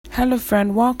Hello,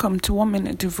 friend. Welcome to 1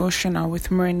 Minute Devotional with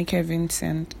Marinike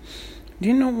Vincent. Do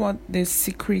you know what the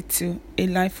secret to a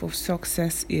life of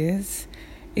success is?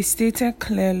 It's stated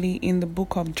clearly in the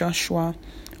book of Joshua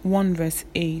 1 verse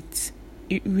 8.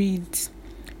 It reads,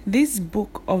 "This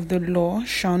book of the law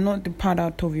shall not depart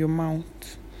out of your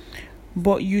mouth,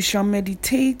 but you shall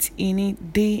meditate in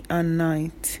it day and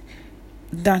night,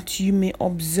 that you may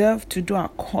observe to do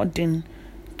according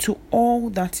to all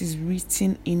that is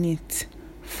written in it.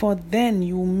 For then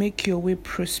you will make your way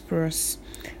prosperous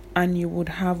and you would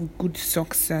have good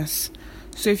success."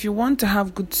 So if you want to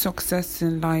have good success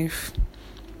in life,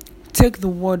 take the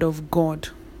word of God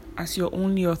as your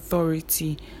only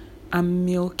authority and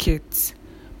milk it.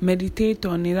 Meditate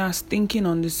on it as thinking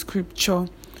on the scripture,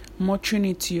 muttering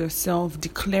it to yourself,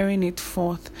 declaring it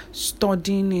forth,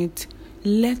 studying it.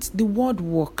 Let the word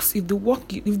work. If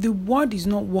the word is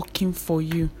not working for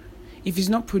you, if it's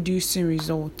not producing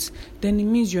results, then it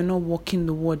means you're not walking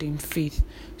the word in faith.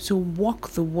 So walk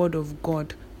the word of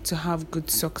God to have good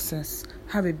success.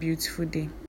 Have a beautiful day.